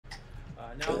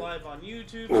Now live on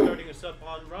YouTube, starting us up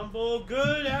on Rumble.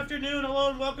 Good afternoon, hello,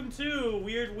 and welcome to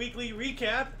Weird Weekly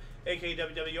Recap, AKA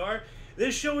WWR.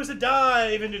 This show is a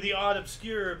dive into the odd,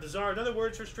 obscure, bizarre, in other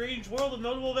words, for strange world of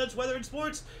notable events, weather, and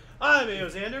sports. I'm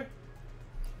Xander.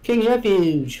 King's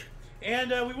Refuge.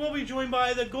 And we will be joined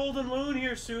by the Golden Loon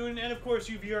here soon. And of course,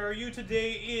 UVRU.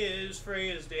 Today is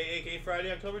Freya's Day, aka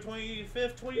Friday, October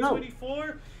 25th,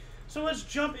 2024. So let's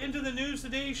jump into the news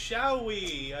today, shall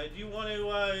we? Do you want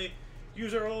to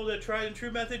use our old tried and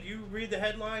true method? You read the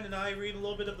headline and I read a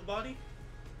little bit of the body?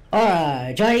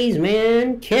 Alright, Chinese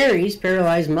man carries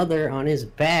paralyzed mother on his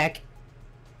back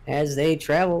as they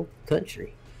travel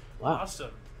country. Wow.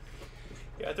 Awesome.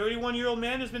 Yeah, a 31-year-old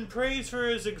man has been praised for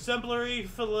his exemplary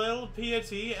filial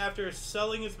piety after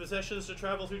selling his possessions to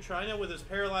travel through China with his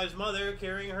paralyzed mother,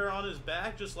 carrying her on his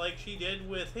back just like she did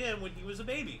with him when he was a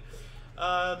baby.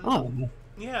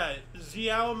 Yeah,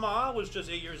 Xiao Ma was just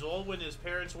 8 years old when his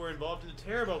parents were involved in a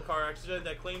terrible car accident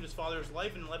that claimed his father's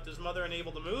life and left his mother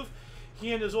unable to move.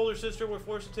 He and his older sister were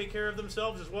forced to take care of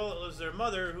themselves as well as their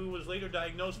mother, who was later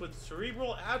diagnosed with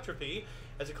cerebral atrophy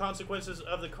as a consequence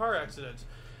of the car accident.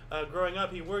 Growing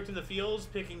up, he worked in the fields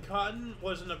picking cotton,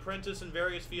 was an apprentice in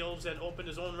various fields, and opened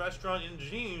his own restaurant in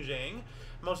Xinjiang.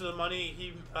 Most of the money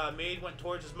he made went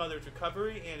towards his mother's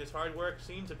recovery, and his hard work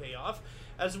seemed to pay off.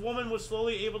 As the woman was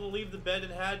slowly able to leave the bed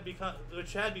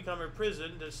which had become her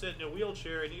prison, to sit in a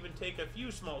wheelchair and even take a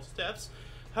few small steps.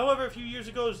 However, a few years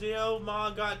ago, Xiao Ma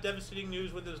got devastating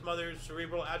news with his mother's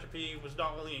cerebral atrophy was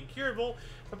not only incurable,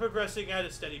 but progressing at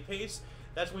a steady pace.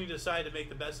 That's when he decided to make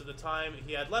the best of the time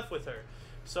he had left with her.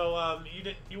 So,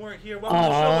 you weren't here. Welcome to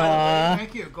the show, by the way.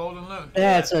 Thank you, Golden Loon.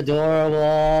 That's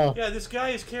adorable. Yeah, this guy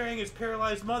is carrying his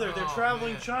paralyzed mother. They're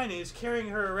traveling China. He's carrying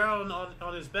her around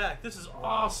on his back. This is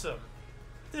awesome.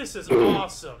 This is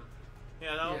awesome. You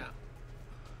know? Yeah.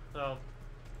 So,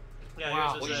 yeah,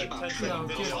 Wow. here's his 10-second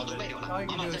video of it. All you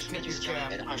can do is tip your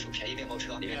cap.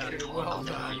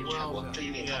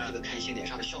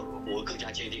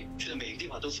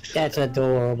 That's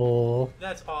adorable.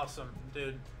 That's awesome,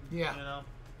 dude. Yeah. You know?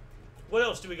 What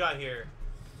else do we got here?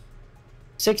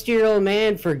 60-year-old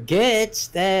man forgets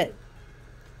that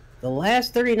the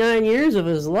last 39 years of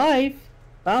his life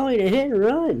following a hit and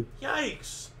run.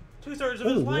 Yikes! 2/3 of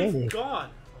his life really?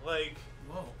 gone. Like,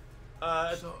 Whoa.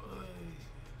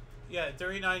 yeah,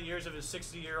 39 years of his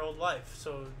 60-year-old life,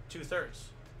 so 2/3.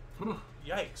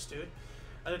 Yikes, dude.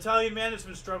 An Italian man has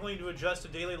been struggling to adjust to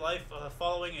daily life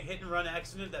following a hit-and-run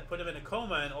accident that put him in a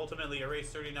coma and ultimately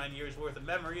erased 39 years' worth of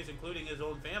memories, including his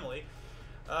own family.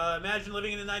 Imagine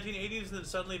living in the 1980s and then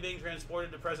suddenly being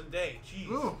transported to present day. Jeez.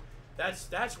 Ooh.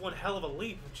 That's one hell of a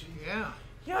leap. Jeez. Yeah.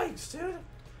 Yikes, dude.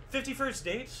 50 First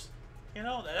Dates? You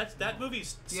know, that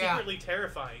movie's secretly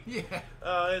terrifying.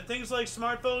 Yeah. Things like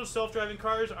smartphones, self-driving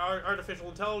cars, artificial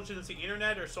intelligence, the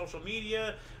internet, or social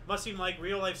media must seem like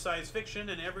real-life science fiction,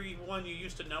 and everyone you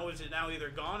used to know is now either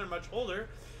gone or much older.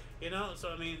 You know, so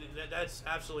I mean, that's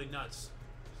absolutely nuts.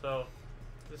 So,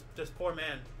 this poor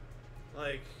man,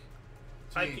 like,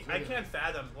 I can't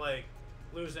fathom like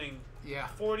losing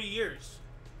 40 years.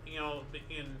 You know,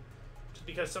 just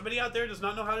because somebody out there does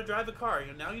not know how to drive a car. You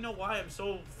know, now you know why I'm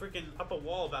so freaking up a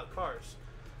wall about cars.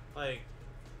 Like,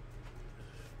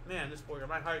 man, this poor guy.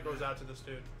 My heart goes out to this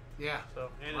dude. Yeah. So,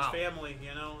 and his family,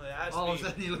 you know. It has All to of be. a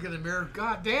sudden you look in the mirror,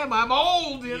 God damn, I'm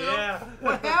old, you know? Yeah.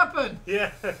 What happened?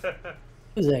 Yeah.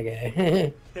 Who's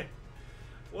that guy?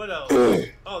 What else?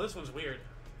 Oh, this one's weird.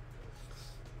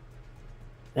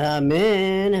 A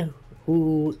man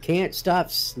who can't stop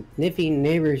sniffing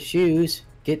neighbor's shoes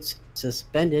gets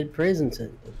suspended prison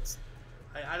sentence.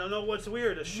 I don't know what's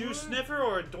weird, a shoe sniffer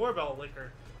or a doorbell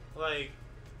licker. Like,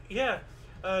 yeah.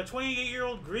 A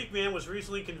 28-year-old Greek man was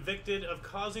recently convicted of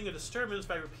causing a disturbance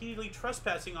by repeatedly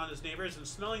trespassing on his neighbors and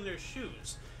smelling their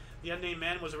shoes. The unnamed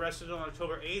man was arrested on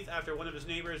October 8th after one of his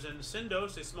neighbors in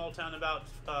Sindos, a small town about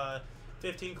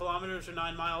 15 kilometers or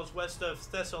 9 miles west of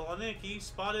Thessaloniki,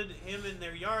 spotted him in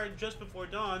their yard just before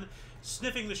dawn,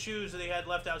 sniffing the shoes that they had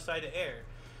left outside to air.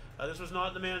 This was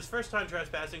not the man's first time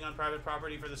trespassing on private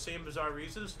property for the same bizarre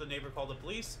reasons, so the neighbor called the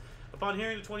police. Upon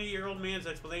hearing the 28-year-old man's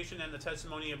explanation and the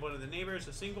testimony of one of the neighbors,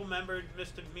 a single-membered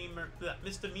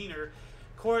misdemeanor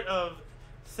court of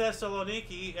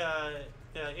Thessaloniki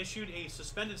issued a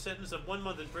suspended sentence of 1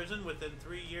 month in prison with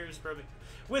 3 years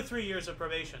of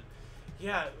probation.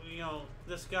 Yeah, you know,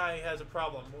 this guy has a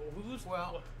problem.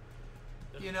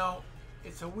 You know,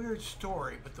 it's a weird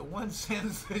story, but the one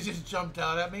sentence that just jumped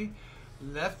out at me,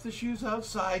 left the shoes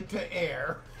outside to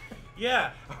air.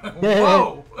 Yeah.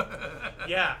 Whoa.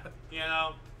 Yeah, you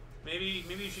know, maybe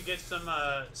you should get some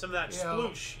of that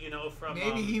sploosh, you know, from.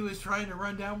 Maybe he was trying to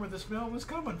run down where the smell was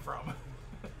coming from.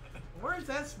 Where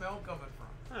Where's that smell coming from?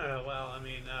 Oh, well, I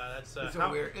mean, that's It's a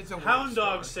weird hound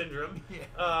dog story. syndrome.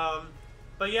 Yeah.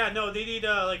 But yeah, no, they need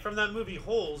like from that movie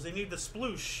Holes. They need the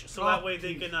sploosh, so that way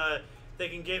they can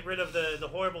get rid of the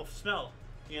horrible smell,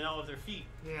 of their feet.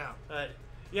 Yeah.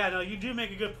 Yeah, no, you do make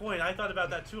a good point. I thought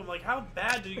about that too. I'm like, how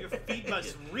bad do your feet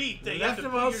must reek that you have Left to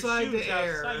them put outside your shoes the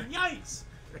air. outside? Yikes!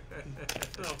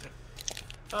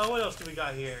 What else do we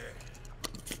got here?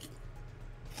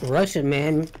 Russian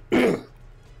man,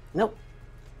 nope,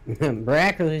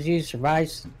 miraculously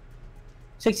survives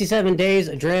 67 days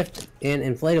adrift in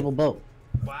inflatable boat.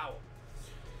 Wow.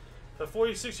 A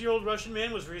 46-year-old Russian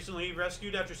man was recently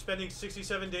rescued after spending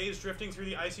 67 days drifting through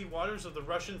the icy waters of the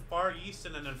Russian Far East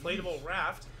in an inflatable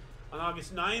raft. On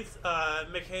August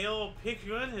 9th, Mikhail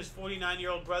Pikyun, his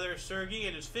 49-year-old brother Sergei,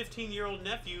 and his 15-year-old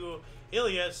nephew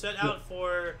Ilya set out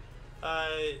for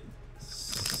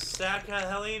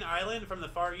Sakhalin Island from the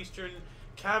far eastern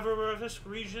Khabarovsk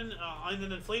region on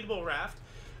an inflatable raft.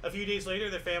 A few days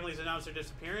later, their families announced their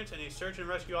disappearance, and a search and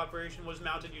rescue operation was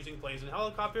mounted using planes and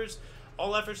helicopters.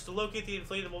 All efforts to locate the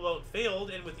inflatable boat failed,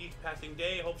 and with each passing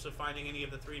day, hopes of finding any of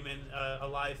the three men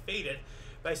alive faded.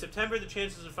 By September, the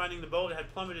chances of finding the boat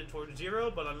had plummeted towards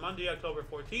zero, but on Monday, October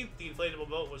 14th, the inflatable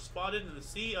boat was spotted in the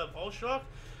Sea of Olshok,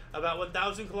 about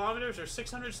 1,000 kilometers or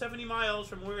 670 miles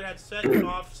from where it had set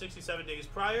off 67 days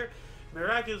prior.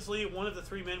 Miraculously, one of the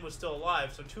three men was still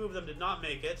alive, so two of them did not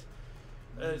make it.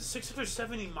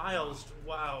 670 miles,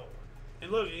 wow.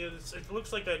 And look, it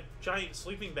looks like a giant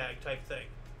sleeping bag type thing.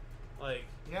 Like,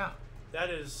 yeah, that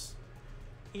is,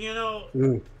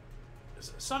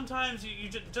 sometimes you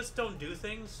just don't do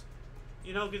things,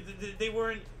 'cause they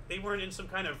weren't in some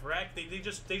kind of wreck. They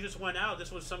just went out.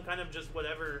 This was some kind of just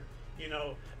whatever,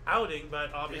 outing,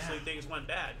 but obviously things went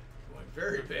bad. Went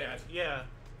very bad. Yeah.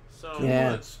 So 2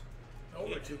 months.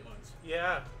 Over 2 months.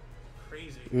 Yeah.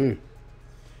 Crazy.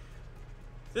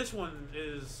 This one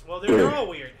is, well, they're all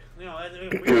weird.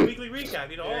 Weird weekly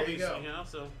recap. All these,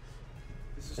 so.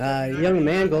 Young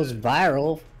man goes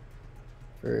viral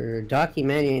for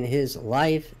documenting his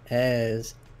life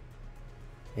as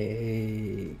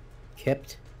a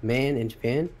kept man in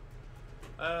Japan.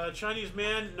 A Chinese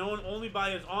man known only by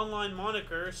his online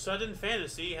moniker, Sudden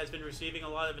Fantasy, has been receiving a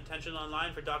lot of attention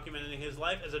online for documenting his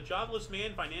life as a jobless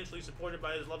man financially supported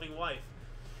by his loving wife.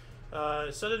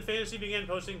 Sudden Fantasy began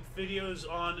posting videos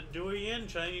on Douyin,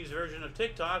 Chinese version of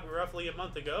TikTok, roughly a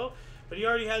month ago, but he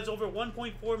already has over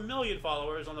 1.4 million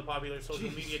followers on the popular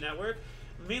social media network,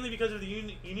 mainly because of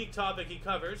the unique topic he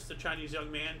covers. The Chinese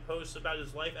young man posts about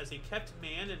his life as a kept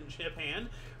man in Japan,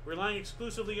 relying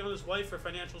exclusively on his wife for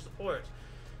financial support.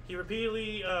 He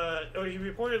reportedly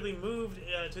moved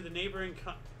to the neighboring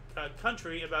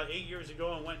country about 8 years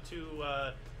ago and went to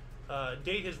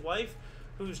date his wife,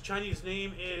 whose Chinese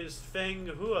name is Feng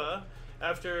Hua,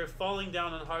 after falling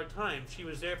down on hard times. She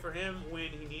was there for him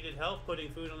when he needed help putting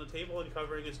food on the table and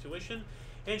covering his tuition,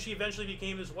 and she eventually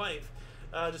became his wife.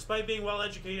 Despite being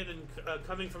well-educated and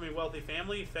coming from a wealthy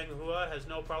family, Feng Hua has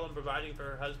no problem providing for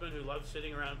her husband, who loves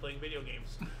sitting around playing video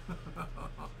games.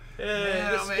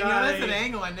 This guy, that's an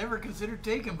angle I never considered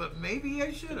taking, but maybe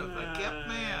I should have. A kept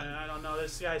man. I don't know.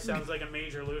 This guy sounds like a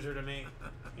major loser to me.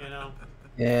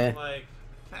 Yeah. Like,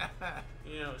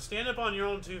 stand up on your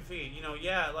own 2 feet.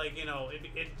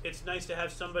 It's nice to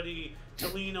have somebody to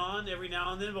lean on every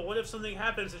now and then, but what if something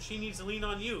happens and she needs to lean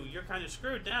on you? You're kind of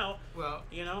screwed now. Well,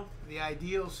 the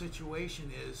ideal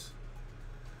situation is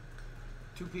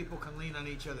 2 people can lean on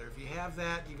each other. If you have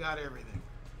that, you got everything.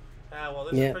 Well,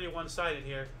 this is pretty one-sided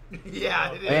here.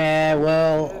 Yeah, it is. Yeah,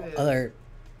 well, other,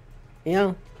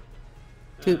 live,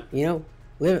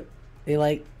 they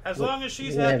like. As long as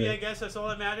she's happy, I guess that's all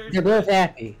that matters. They're both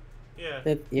happy. Yeah.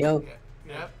 Yep.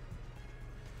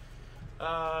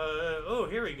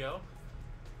 Here we go.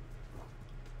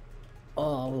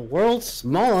 The world's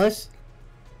smallest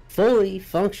fully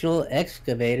functional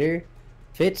excavator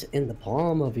fits in the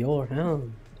palm of your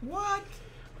hand. What?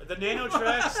 The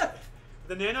NanoTrax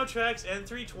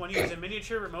N320 is a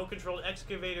miniature remote-controlled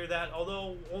excavator that,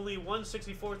 although only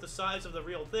 1/64th the size of the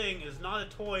real thing, is not a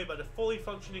toy but a fully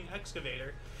functioning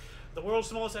excavator. The world's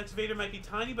smallest excavator might be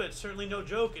tiny, but it's certainly no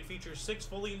joke. It features 6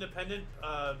 fully independent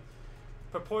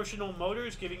proportional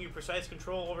motors, giving you precise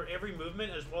control over every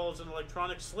movement, as well as an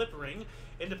electronic slip ring,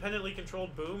 independently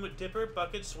controlled boom, dipper,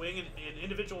 bucket, swing, and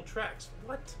individual tracks.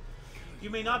 What? You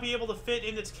may not be able to fit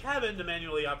in its cabin to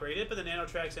manually operate it, but the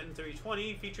NanoTrax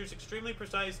N320 features extremely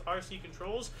precise RC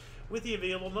controls with the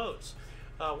available modes.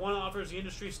 One offers the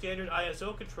industry standard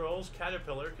ISO controls,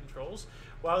 Caterpillar controls,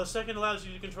 while the second allows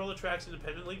you to control the tracks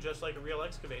independently, just like a real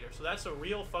excavator. So that's a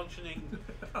real functioning,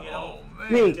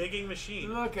 man. digging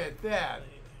machine. Look at that.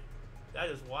 That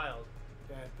is wild.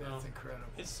 That's incredible.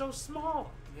 It's so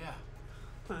small. Yeah.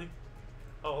 Like,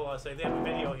 oh, hold on a second. They have a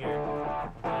video here. There you go.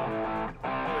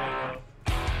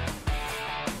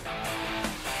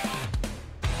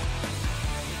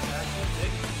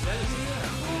 That is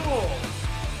cool.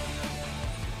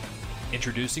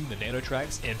 Introducing the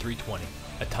Nanotrax N320,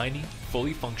 a tiny,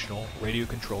 fully functional,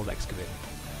 radio-controlled excavator.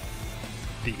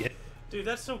 Dude,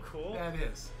 that's so cool. That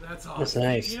is. That's awesome. That's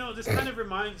nice. You know, this kind of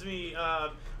reminds me,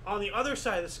 on the other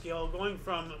side of the scale, going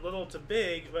from little to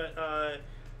big, but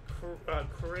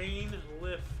crane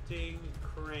lifting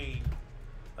crane.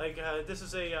 Like, this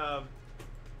is a,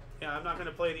 yeah, I'm not going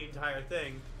to play the entire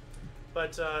thing,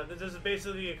 but this is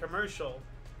basically a commercial.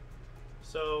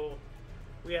 So,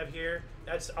 we have here,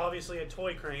 that's obviously a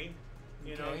toy crane,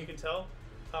 you know, you can tell.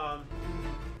 And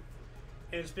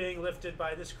it's being lifted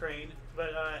by this crane,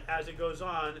 but as it goes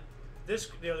on,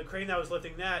 this, you know, the crane that was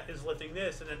lifting that is lifting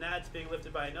this, and then that's being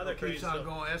lifted by another crane. Keeps on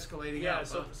going, escalating. Yeah,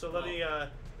 up, so let me, yeah,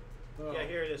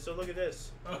 here it is. So look at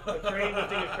this: a crane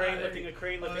lifting a crane, lifting a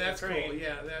crane, lifting a crane. Cool.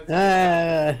 Yeah,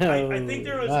 that's. I think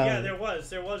there was, yeah, there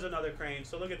was another crane.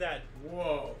 So look at that.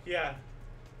 Whoa. Yeah.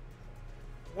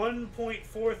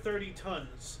 1.430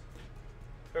 tons.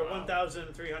 Or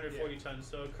 1,340 tons.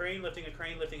 So a crane lifting a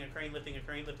crane, lifting a crane, lifting a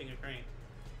crane, lifting a crane.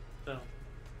 So.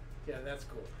 Yeah, that's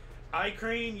cool. I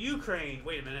crane, you crane.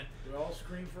 Wait a minute. We all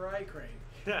scream for I crane.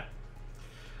 Yeah.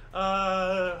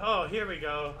 Oh, here we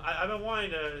go. I've been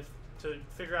wanting to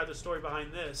figure out the story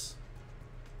behind this.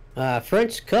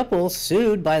 French couple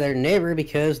sued by their neighbor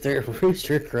because their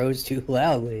rooster crows too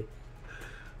loudly.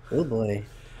 Oh boy.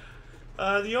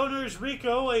 The owner is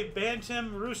Rico, a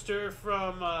bantam rooster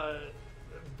from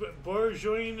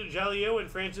Bourgogne-Jallieu in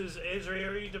France's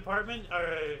Israeli department,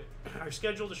 are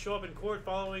scheduled to show up in court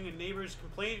following a neighbor's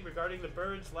complaint regarding the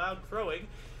bird's loud crowing.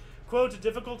 Quote,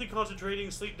 difficulty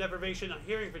concentrating, sleep deprivation,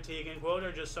 hearing fatigue, end quote,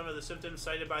 are just some of the symptoms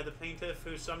cited by the plaintiff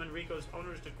who summoned Rico's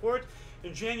owners to court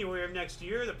in January of next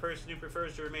year. The person who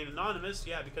prefers to remain anonymous,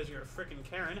 yeah, because you're a frickin'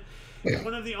 Karen,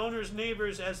 one of the owner's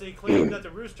neighbors, as they claim that the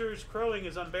rooster's crowing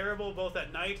is unbearable both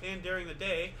at night and during the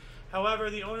day. However,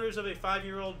 the owners of a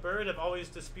 5-year-old bird have always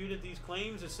disputed these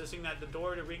claims, insisting that the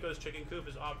door to Rico's chicken coop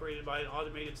is operated by an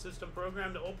automated system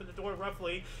programmed to open the door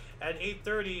roughly at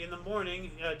 8:30 in the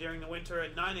morning during the winter,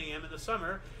 at 9 a.m. in the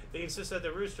summer. They insist that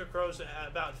the rooster crows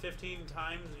about 15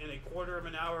 times in a quarter of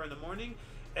an hour in the morning,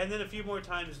 and then a few more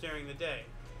times during the day.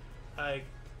 Like,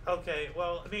 okay,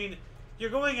 well, I mean, you're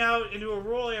going out into a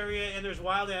rural area and there's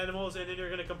wild animals, and then you're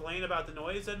going to complain about the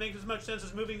noise. That makes as much sense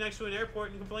as moving next to an airport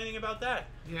and complaining about that.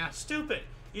 Yeah. Stupid.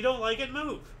 You don't like it,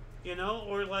 move. You know?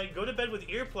 Or, like, go to bed with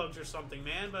earplugs or something,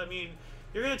 man. But, I mean,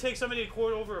 you're going to take somebody to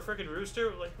court over a freaking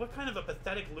rooster? Like, what kind of a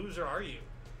pathetic loser are you?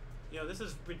 You know, this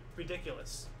is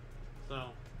ridiculous. So,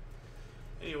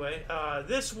 anyway,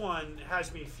 this one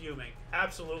has me fuming.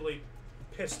 Absolutely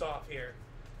pissed off here.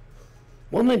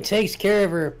 Woman takes care of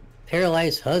her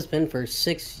paralyzed husband for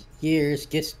 6 years,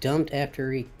 gets dumped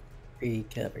after he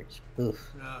recovers.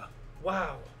 Oof.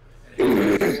 Wow.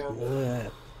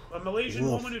 A Malaysian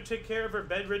woman who took care of her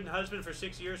bedridden husband for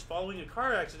 6 years following a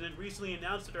car accident recently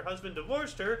announced that her husband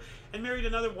divorced her and married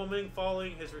another woman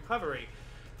following his recovery.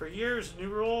 For years,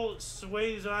 Nurul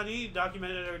Swayzani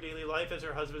documented her daily life as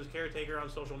her husband's caretaker on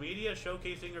social media,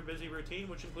 showcasing her busy routine,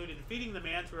 which included feeding the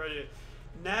man through a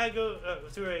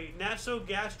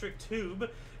nasogastric tube,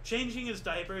 changing his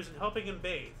diapers, and helping him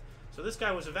bathe. So this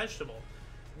guy was a vegetable.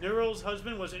 Nurul's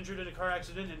husband was injured in a car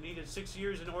accident and needed 6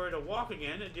 years in order to walk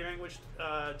again, during which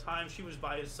time she was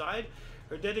by his side.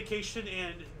 Her dedication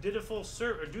and dutiful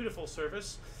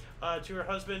service to her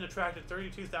husband attracted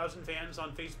 32,000 fans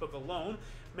on Facebook alone,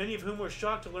 many of whom were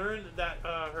shocked to learn that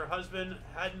her husband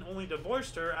hadn't only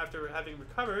divorced her after having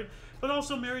recovered, but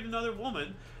also married another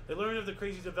woman. They learned of the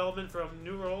crazy development from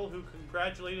Nurul, who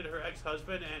congratulated her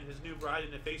ex-husband and his new bride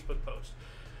in a Facebook post.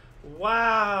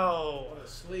 Wow! What a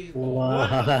sleazeball.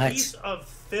 What a piece of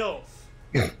filth.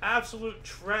 Absolute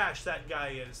trash that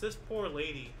guy is. This poor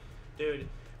lady, dude.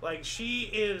 Like, she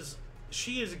is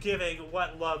giving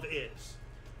what love is.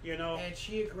 You know? And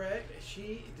did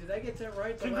I get that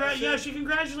right? Yeah, she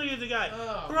congratulated the guy.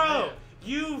 Oh, bro, man.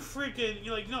 you freaking,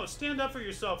 you're like, no, stand up for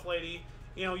yourself, lady.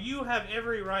 You know, you have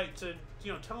every right to,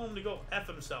 you know, tell him to go F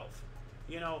himself.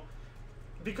 You know?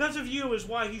 Because of you is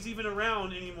why he's even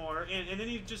around anymore, and then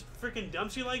he just freaking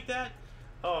dumps you like that?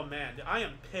 Oh, man, I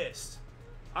am pissed.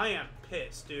 I am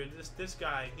pissed, dude. This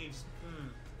guy needs...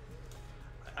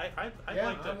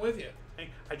 I'm with you.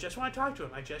 I just want to talk to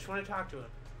him. I just want to talk to him.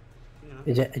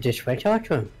 You know? I just want to talk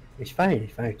to him. It's fine.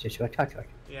 Just want to talk to him.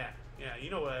 Yeah.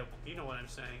 You know what I'm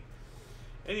saying.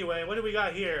 Anyway, what do we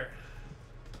got here?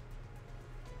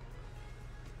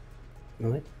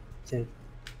 What?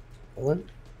 Hold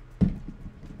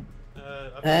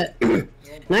Okay. on.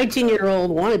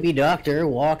 19-year-old wannabe doctor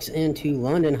walks into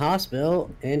London hospital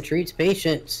and treats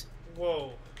patients.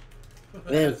 Whoa.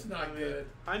 That's not good.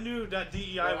 I knew that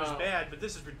DEI was Wow. bad, but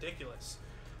this is ridiculous.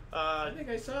 I think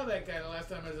I saw that guy the last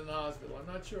time I was in the hospital. I'm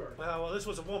not sure. Well, this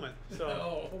was a woman. So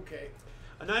Oh, okay.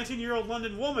 a 19-year-old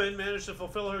London woman managed to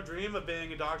fulfill her dream of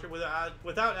being a doctor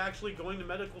without actually going to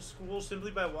medical school,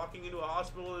 simply by walking into a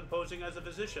hospital and posing as a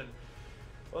physician.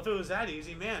 Well, if it was that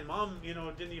easy, man, Mom,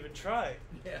 didn't even try.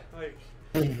 Yeah. Like,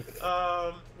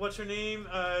 what's her name?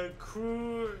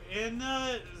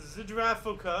 Kruna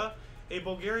Zidrafoka, a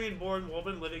Bulgarian-born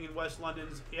woman living in West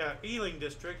London's Ealing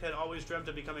district, had always dreamt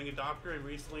of becoming a doctor and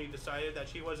recently decided that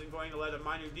she wasn't going to let a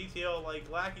minor detail like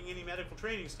lacking any medical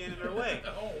training stand in her way.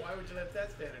 Oh, why would you let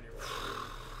that stand in your way?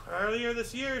 Earlier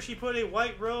this year, she put a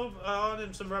white robe on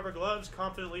and some rubber gloves,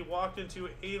 confidently walked into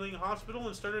Ealing Hospital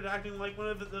and started acting like one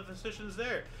of the physicians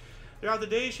there. Throughout the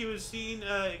day, she was seen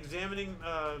examining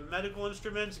medical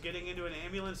instruments, getting into an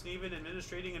ambulance, and even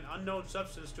administering an unknown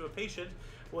substance to a patient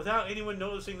without anyone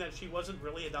noticing that she wasn't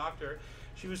really a doctor.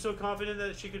 She was so confident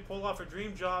that she could pull off her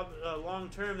dream job long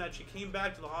term that she came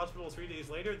back to the hospital 3 days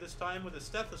later, this time with a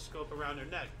stethoscope around her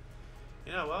neck.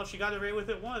 Well, she got away with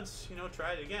it once,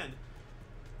 try it again.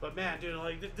 But man, dude,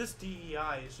 like this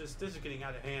DEI is this is getting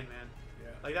out of hand, man. Yeah.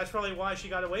 Like that's probably why she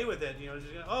got away with it.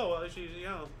 She's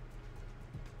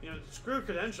screw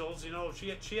credentials.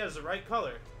 She has the right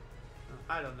color.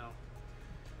 I don't know.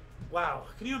 Wow,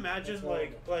 can you imagine?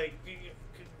 Like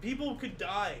people could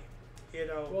die.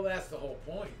 Well, that's the whole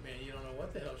point, man. You don't know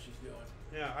what the hell she's doing.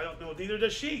 Yeah, I don't know. Neither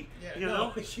does she. Yeah,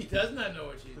 no, she does not know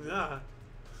what she's doing. Yeah.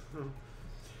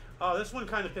 Oh, this one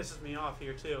kind of pisses me off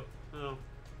here too. Oh.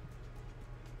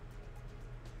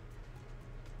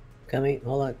 Coming,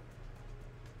 hold on.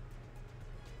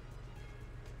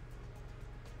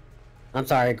 I'm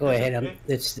sorry, go ahead. Okay.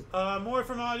 It's More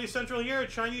from Audio Central here. A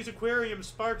Chinese aquarium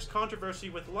sparks controversy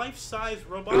with life-size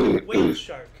robotic whale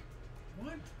shark.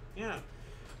 What? Yeah.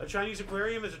 A Chinese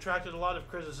aquarium has attracted a lot of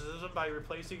criticism by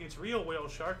replacing its real whale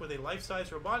shark with a life-size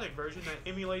robotic version that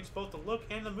emulates both the look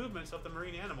and the movements of the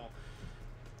marine animal.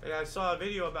 And I saw a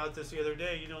video about this the other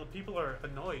day. People are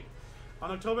annoyed. On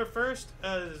October 1st,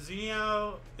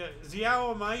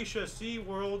 Maisha Sea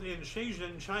World in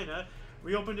Shenzhen, China,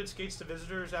 reopened its gates to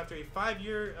visitors after a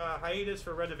 5-year hiatus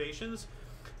for renovations.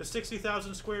 The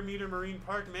 60,000 square meter marine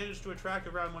park managed to attract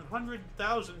around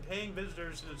 100,000 paying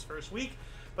visitors in its first week,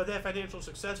 but that financial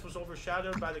success was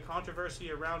overshadowed by the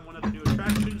controversy around one of the new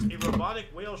attractions, a robotic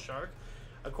whale shark.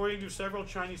 According to several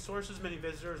Chinese sources, many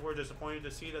visitors were disappointed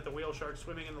to see that the whale shark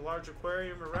swimming in the large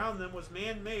aquarium around them was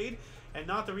man-made and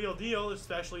not the real deal,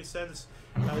 especially since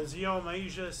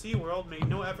Malaysia SeaWorld made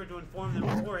no effort to inform them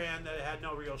beforehand that it had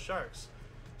no real sharks.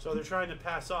 So they're trying to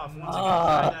pass off once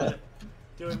again China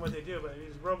doing what they do, but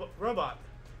he's robot,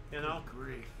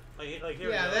 Agree. Like here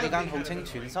Yeah, we go. 呢間號稱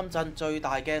全深圳最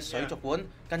大嘅水族館，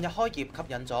近日開業吸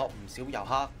引咗唔少遊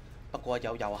客。不過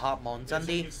有遊客望真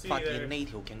啲，發現呢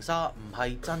條鯨鯊唔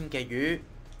係真嘅魚。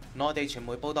內地傳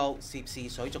媒報道，涉事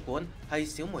水族館係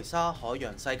小梅沙海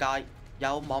洋世界。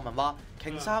有網民話，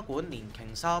鯨鯊館連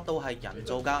鯨鯊都係人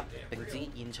造㗎，並指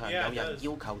現場有人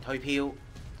要求退票。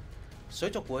水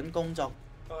族館工作。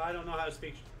Well, I don't know how to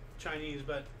speak Chinese,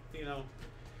 but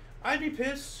I'd be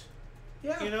pissed.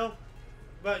 Yeah.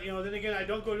 But then again, I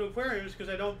don't go to aquariums because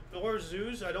or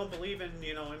zoos. I don't believe in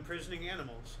imprisoning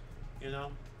animals.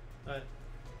 But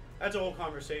that's a whole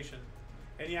conversation.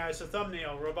 And yeah, it's a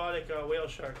thumbnail, robotic whale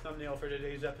shark thumbnail for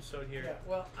today's episode here. Yeah,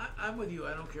 well, I'm with you.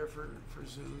 I don't care for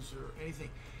zoos or anything.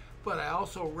 But I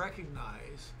also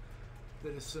recognize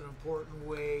that it's an important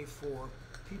way for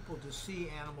people to see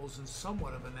animals in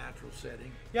somewhat of a natural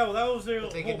setting Yeah, well, that was their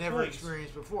that they whole could never point.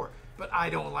 experience before. But I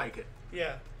don't like it.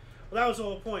 Yeah. Well, that was the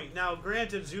whole point. Now,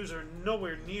 granted, zoos are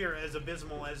nowhere near as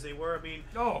abysmal as they were. I mean,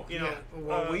 Oh,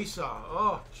 what we saw.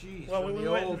 Oh, jeez. Well, from when we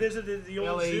the went and old visited the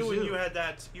old LA zoo, and Zoo. you had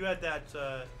that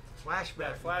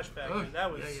flashback. flashback. Ugh, And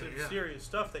that was yeah. serious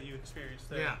stuff that you experienced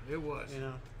there. Yeah, it was.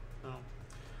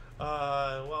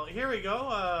 Well, here we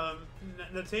go.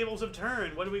 The tables have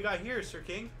turned. What do we got here, Sir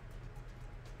King?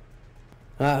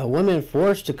 women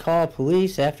forced to call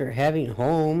police after having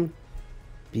home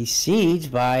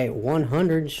besieged by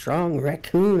 100-strong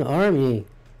raccoon army.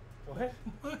 What?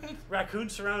 Raccoon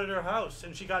surrounded her house,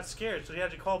 and she got scared, so she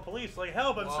had to call police. Like,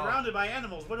 help, I'm Wow. surrounded by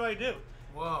animals. What do I do?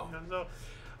 Wow. And so,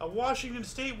 a Washington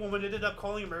State woman ended up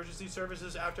calling emergency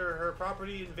services after her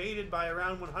property invaded by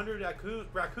around 100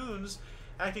 raccoons,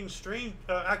 acting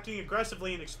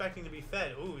aggressively and expecting to be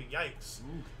fed. Ooh, yikes!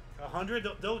 100?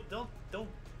 They'll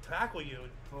tackle you.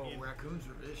 Oh, raccoons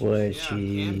are vicious. Was Yeah, can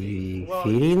she be. Well,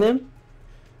 feeding them?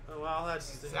 Well,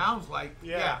 that's It sounds like,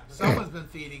 Yeah. someone's been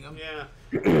feeding them. yeah.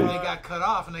 And they got cut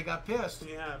off and they got pissed.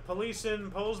 Yeah, police in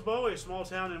Posbo, a small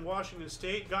town in Washington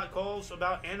State, got calls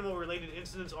about animal-related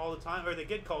incidents all the time, or they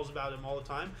get calls about them all the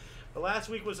time. But last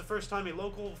week was the first time a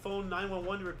local phoned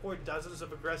 911 to report dozens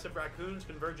of aggressive raccoons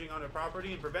converging on her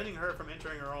property and preventing her from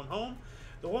entering her own home.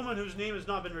 The woman, whose name has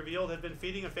not been revealed, had been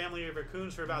feeding a family of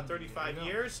raccoons for about 35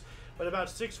 years, but about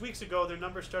 6 weeks ago, their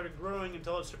number started growing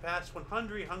until it surpassed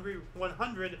 100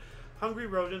 hungry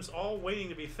rodents, all waiting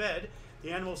to be fed.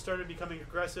 The animals started becoming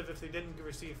aggressive if they didn't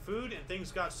receive food, and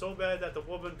things got so bad that the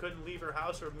woman couldn't leave her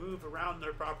house or move around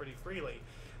their property freely.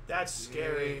 That's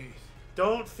scary. Jeez.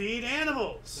 Don't feed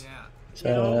animals. Yeah.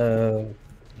 So,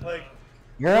 Like,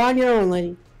 you're on your own,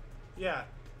 lady. yeah.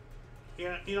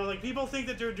 Yeah, like people think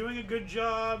that they're doing a good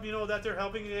job, that they're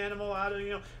helping an animal out of,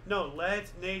 no,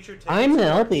 let nature take I'm its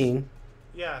course. helping.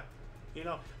 Yeah.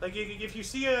 Like if you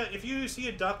see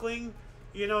a duckling,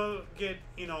 get,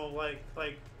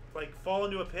 like fall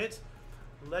into a pit,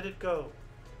 let it go.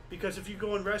 Because if you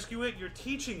go and rescue it, you're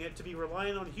teaching it to be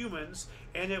reliant on humans,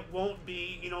 and it won't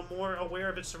be, more aware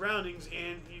of its surroundings,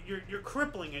 and you're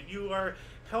crippling it. You are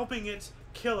helping it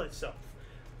kill itself.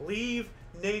 Leave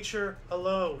nature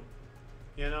alone.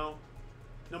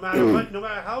 No matter what, no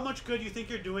matter how much good you think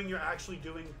you're doing, you're actually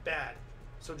doing bad.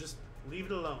 So just leave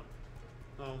it alone.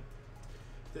 So,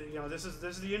 this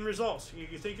is the end results.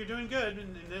 You think you're doing good,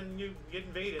 and then you get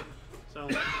invaded. So,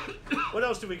 what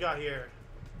else do we got here?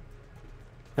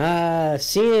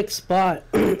 Scenic spot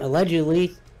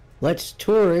allegedly lets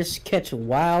tourists catch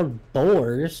wild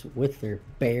boars with their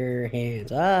bare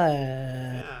hands.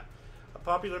 Yeah, a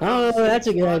popular. Oh, that's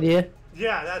a good idea.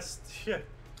 Yeah, that's yeah.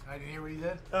 I didn't hear what you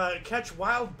said. Catch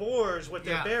wild boars with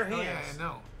their bare hands. Oh, yeah, I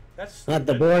know. That's Not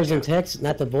the boars in Texas.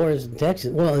 Not the boars in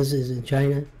Texas. Well, this is in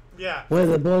China. Yeah. What are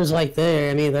the boars like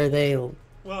there? I mean, are they?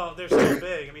 Well, they're still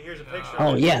big. I mean, here's a picture.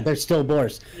 Oh of it. yeah, they're still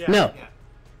boars. Yeah. No. Yeah.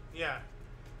 Yeah.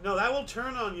 No, that will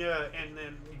turn on you and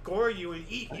then gore you and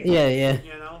eat you. Yeah.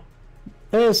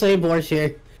 They're the same boars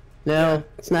here. No, Yeah.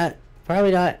 it's not.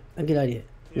 Probably not a good idea.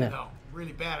 Yeah. No. No,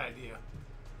 really bad idea.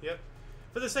 Yep.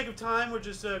 For the sake of time, we're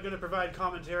just going to provide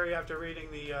commentary after reading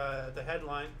the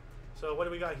headline. So what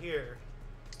do we got here?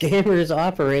 Scammers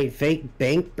operate fake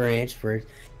bank branch for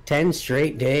 10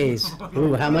 straight days.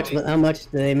 Ooh, how much do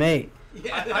they make?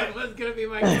 Yeah, that was going to be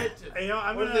my question.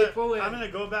 I'm What did they gonna pull in? I'm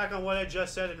gonna go back on what I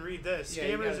just said and read this. Yeah,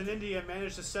 you Scammers gotta- in India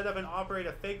managed to set up and operate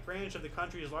a fake branch of the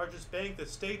country's largest bank, the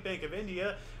State Bank of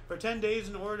India, for 10 days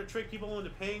in order to trick people into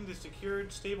paying to secure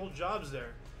stable jobs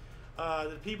there.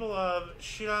 The people of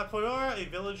Shirapur, a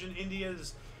village in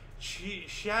India's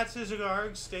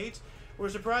Chhattisgarh state, were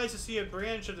surprised to see a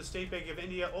branch of the State Bank of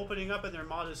India opening up in their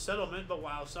modest settlement, but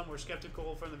while some were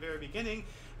skeptical from the very beginning,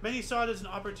 many saw it as an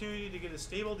opportunity to get a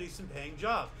stable, decent-paying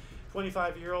job.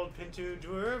 25-year-old Pintu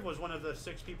Dur was one of the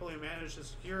 6 people who managed to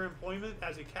secure employment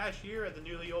as a cashier at the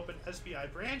newly opened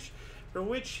SBI branch, for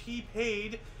which he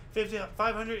paid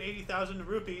 580,000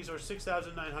 rupees or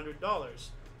 $6,900.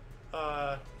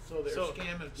 So they're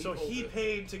scamming people. So he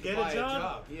paid to get buy a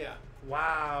job? Yeah.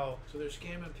 Wow. So they're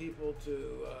scamming people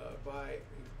to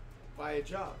buy a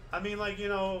job. I mean, like,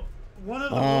 one of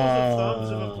the rules of thumbs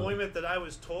of employment that I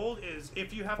was told is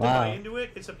if you have to buy into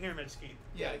it, it's a pyramid scheme.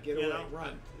 Yeah, get away,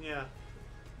 run. Yeah.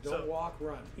 Don't walk,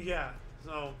 run. Yeah.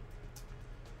 So,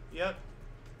 yep.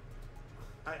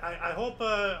 I hope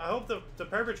the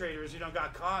perpetrators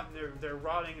got caught and they're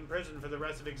rotting in prison for the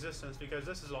rest of existence, because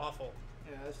this is awful.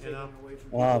 Yeah, that's taking away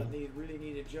from Wow. people that really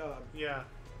need a job. Yeah.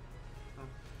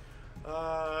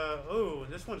 Oh,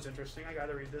 this one's interesting. I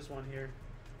gotta read this one here.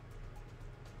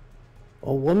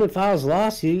 A woman files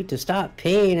lawsuit to stop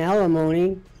paying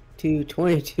alimony to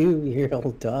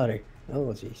 22-year-old daughter.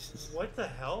 Oh, Jesus. What the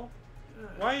hell?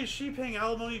 Why is she paying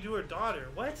alimony to her daughter?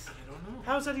 What? I don't know.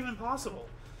 How is that even possible?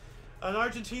 An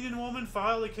Argentinian woman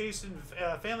filed a case in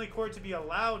family court to be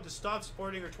allowed to stop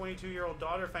supporting her 22-year-old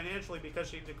daughter financially because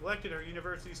she neglected her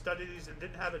university studies and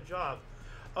didn't have a job.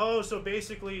 Oh, so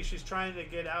basically she's trying to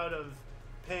get out of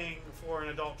paying for an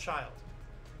adult child.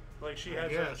 Like she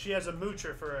has a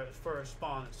moocher for a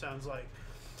spawn, it sounds like.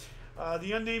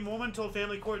 The unnamed woman told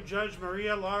family court judge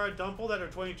Maria Lara Dumpel that her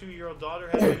 22-year-old daughter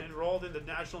had been enrolled in the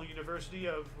National University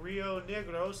of Rio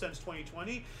Negro since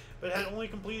 2020, but had only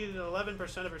completed 11%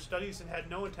 of her studies and had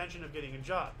no intention of getting a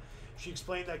job. She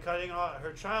explained that cutting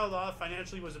her child off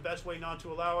financially was the best way not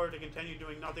to allow her to continue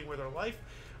doing nothing with her life.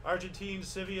 Argentina's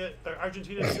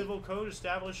civil code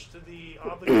established the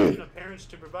obligation of parents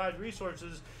to provide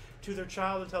resources to their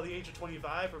child until the age of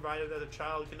 25, provided that the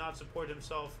child cannot support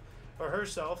himself or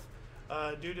herself.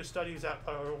 due to studies at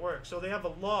work. So they have a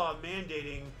law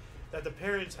mandating that the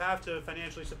parents have to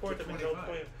financially support them until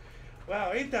 25.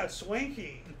 Wow, ain't that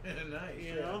swanky? Nice.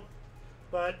 You know?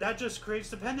 But that just creates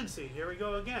dependency. Here we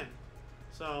go again.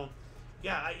 So,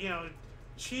 yeah, you know,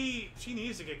 she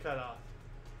needs to get cut off.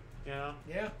 You know?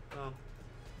 Yeah.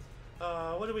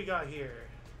 What do we got here?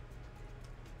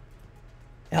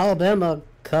 Alabama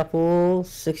couple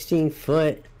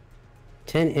 16-foot,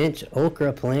 10-inch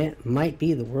okra plant might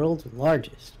be the world's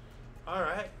largest. All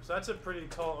right, so that's a pretty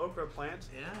tall okra plant.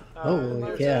 Yeah.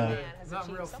 Oh, yeah. Man has Not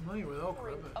achieved real some familiar with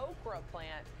okra, towering but- okra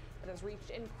plant that has reached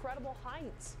incredible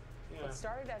heights. Yeah. It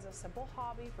started as a simple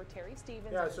hobby for Terry Stevens.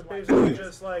 Yeah, and so his wife basically Liz.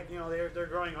 just like, you know, they're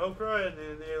growing okra and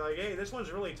then they're like, hey, this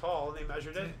one's really tall, and they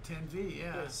measured it. 10 feet,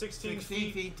 yeah. Yeah, 16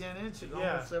 feet. 10 inches,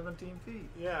 Yeah. almost 17 feet.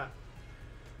 Yeah.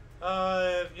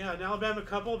 Yeah, an Alabama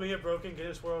couple being broken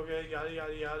Guinness World Record, yada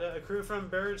yada yada. A crew from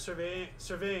Bird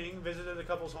Surveying visited the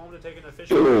couple's home to take an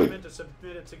official agreement to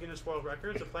submit it to Guinness World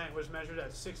Records. The plant was measured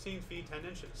at 16 feet 10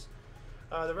 inches.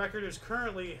 The record is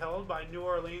currently held by New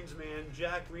Orleans man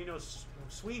Jack Reno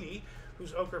Sweeney,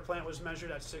 whose okra plant was measured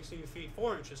at 16 feet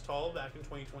 4 inches tall back in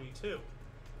 2022.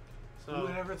 Who So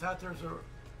would ever thought there's a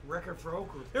record for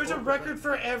okra? there's a okra record plant?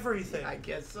 for everything. I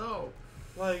guess so.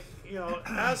 Like, you know,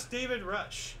 ask David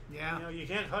Rush. Yeah. You know, you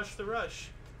can't hush the rush.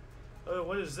 Oh,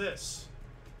 what is this?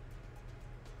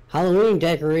 Halloween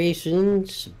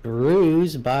decorations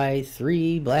bruised by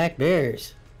 3 black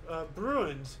bears.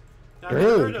 Bruined. Now, I've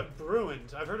Bruined. heard of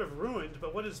Bruined. I've heard of Ruined,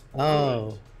 but what is Oh.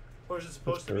 Bruined? Or is it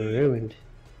supposed to be Ruined.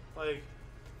 like?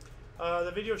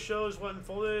 The video shows what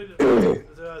unfolded.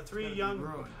 The 3 Gotta be young.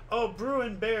 ruined. Oh,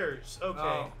 Bruin bears. Okay.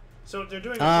 Oh. So they're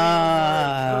doing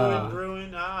Ah.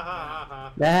 Bruin. Ah ha ha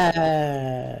ha.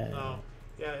 Ah. Oh,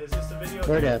 yeah. Is this the video?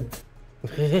 We're here? done.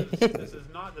 This is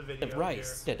not the video.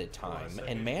 rice here. at a Hold on a time second.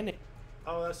 and manage.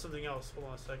 Oh, that's something else. Hold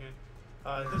on a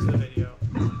second. This is the video.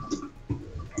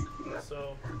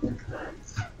 So,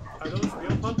 are those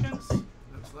real pumpkins?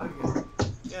 Looks like it.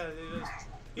 Yeah, they just.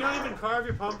 You don't even carve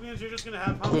your pumpkins. You're just gonna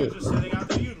have pumpkins just sitting out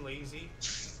there. You lazy.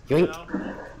 You Yoink.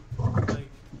 know? Like,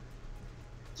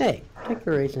 Hey,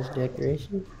 decorations,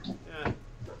 decoration. yeah.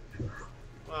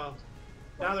 Well,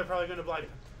 now they're probably gonna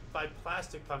buy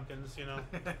plastic pumpkins. You know.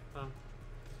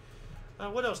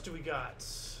 What else do we got?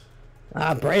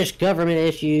 British government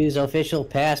issues official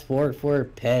passport for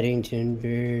Paddington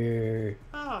bear.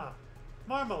 Ah,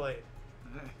 marmalade.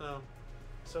 Oh.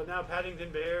 So now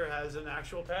Paddington Bear has an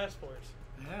actual passport.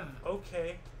 Yeah.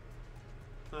 Okay.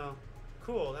 Oh,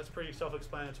 cool. That's pretty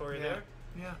self-explanatory Yeah. there.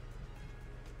 Yeah.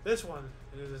 This one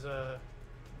is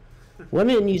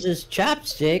Woman uses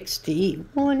chopsticks to eat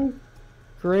 1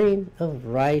 grain of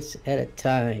rice at a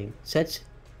time. Sets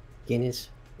Guinness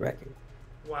record.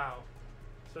 wow.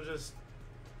 So just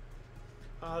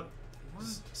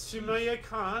Sumaya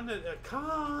Khan,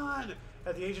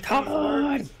 at the age of 24,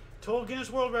 Khan! told Guinness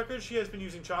World Records she has been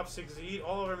using chopsticks to eat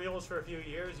all of her meals for a few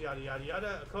years. Yada yada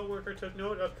yada. A co-worker took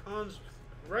note of Khan's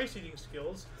rice eating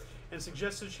skills and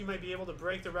suggested she might be able to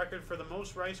break the record for the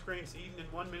most rice grains eaten in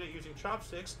 1 minute using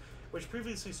chopsticks, which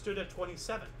previously stood at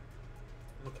 27.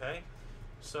 Okay,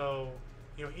 so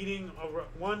you know, eating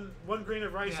one grain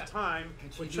of rice Yeah. at a time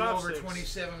And she with do over chopsticks.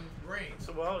 27 grains.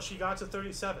 So well, she got to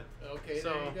 37. Okay,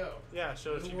 So, there you go. Yeah,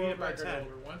 so New she beat world it by record 10.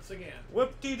 holder once again.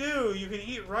 Whoop-de-doo! You can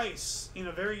eat rice in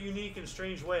a very unique and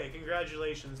strange way.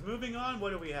 Congratulations. Moving on,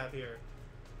 what do we have here?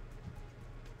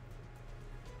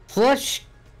 Flush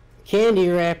candy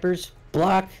wrappers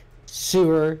block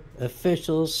sewer.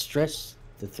 Officials stress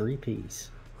the 3 Ps.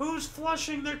 Who's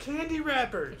flushing their candy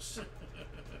wrappers?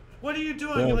 What are you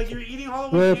doing? Well, Like you're eating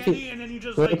Halloween well, candy and then you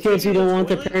just Well, like kids who take it to don't want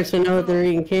the toilet? parents to know that they're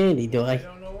eating candy, do I I?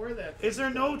 don't know where that Is there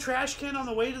no trash can on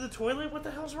the way to the toilet? What the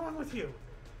hell's wrong with you?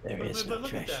 There is But no look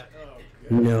trash. at Oh,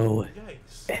 good. No that.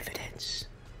 evidence.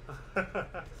 Yikes.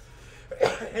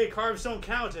 Hey, carbs don't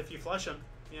count if you flush them,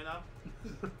 you know?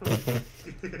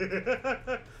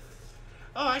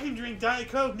 Oh, I can drink Diet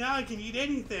Coke, now I can eat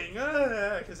anything.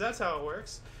 Because that's how it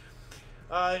works.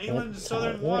 England's That's how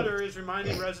Southern it Water works. is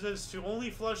reminding residents to only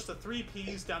flush the 3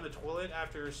 Ps down the toilet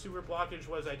after sewer blockage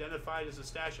was identified as a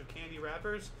stash of candy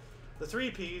wrappers. The 3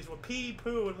 Ps were pee,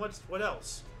 poo, and what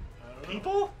else? I don't know.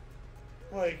 People?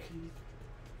 Like,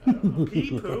 I don't know.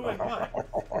 pee, poo, and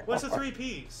what? What's the 3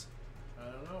 Ps? I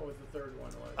don't know what the third one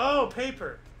was. Oh,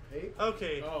 paper. Paper?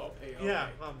 Okay. Oh, paper. Yeah.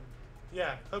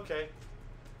 Yeah. Okay.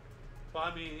 Well,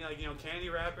 I mean, like, you know, candy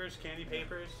wrappers, candy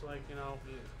papers, like, you know.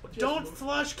 Just Don't move-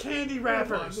 flush candy Move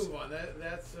wrappers. on, move on.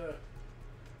 That's a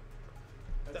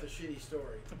shitty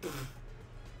story.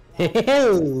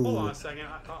 Hold on a second.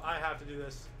 I have to do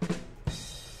this.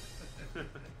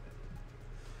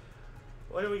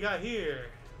 What do we got here?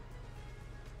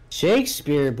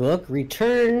 Shakespeare book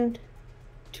returned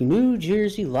to New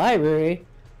Jersey Library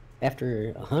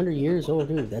after 100 years old.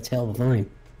 Dude, that's hell of a fine.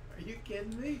 Are you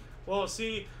kidding me? Well,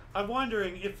 see, I'm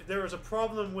wondering if there was a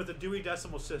problem with the Dewey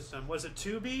Decimal System. Was it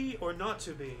to be or not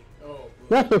to be?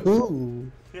 Woohoo.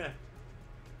 Yeah.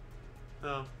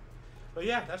 Oh. But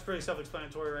yeah, that's pretty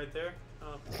self-explanatory right there.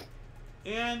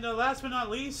 And last but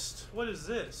not least, what is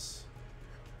this?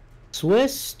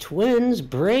 Swiss twins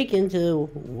break into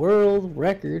world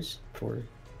records for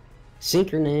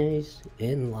synchronized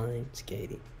inline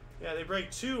skating. Yeah, they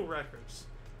break 2 records.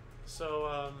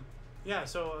 So, yeah,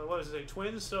 so what was it,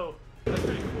 twins? So, that's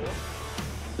pretty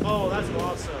cool. Oh, that's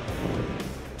awesome.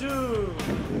 Dude!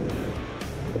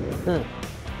 Huh.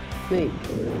 Neat.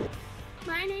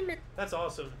 My name is. That's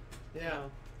awesome. Yeah.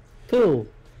 Cool.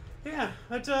 Yeah,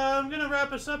 but I'm going to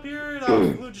wrap us up here. That'll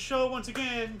conclude the show once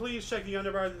again. Please check the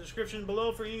underbar in the description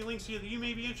below for any links that you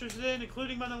may be interested in,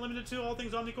 including but not limited to all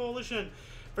things Omni Coalition.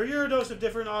 For your dose of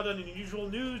different, odd, and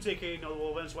unusual news, aka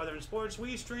notable events, weather, and sports,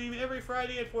 we stream every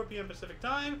Friday at 4 p.m. Pacific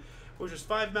Time, which is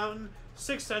 5 Mountain,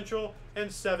 6 Central,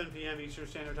 and 7 p.m. Eastern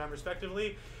Standard Time,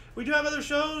 respectively. We do have other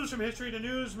shows from history to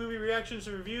news, movie reactions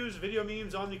to reviews, video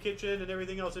memes, Omni Kitchen, and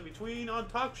everything else in between on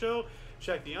Talk Show.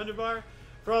 Check the underbar.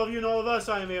 For all of you and all of us,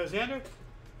 I am A.O. Xander.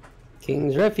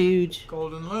 King's Refuge.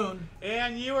 Golden Loon.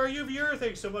 And you are you viewer.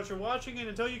 Thanks so much for watching. And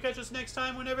until you catch us next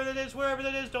time, whenever that is, wherever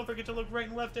that is, don't forget to look right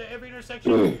and left at every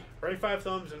intersection. Rate 5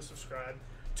 thumbs and subscribe.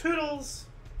 Toodles!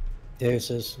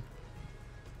 Deuces.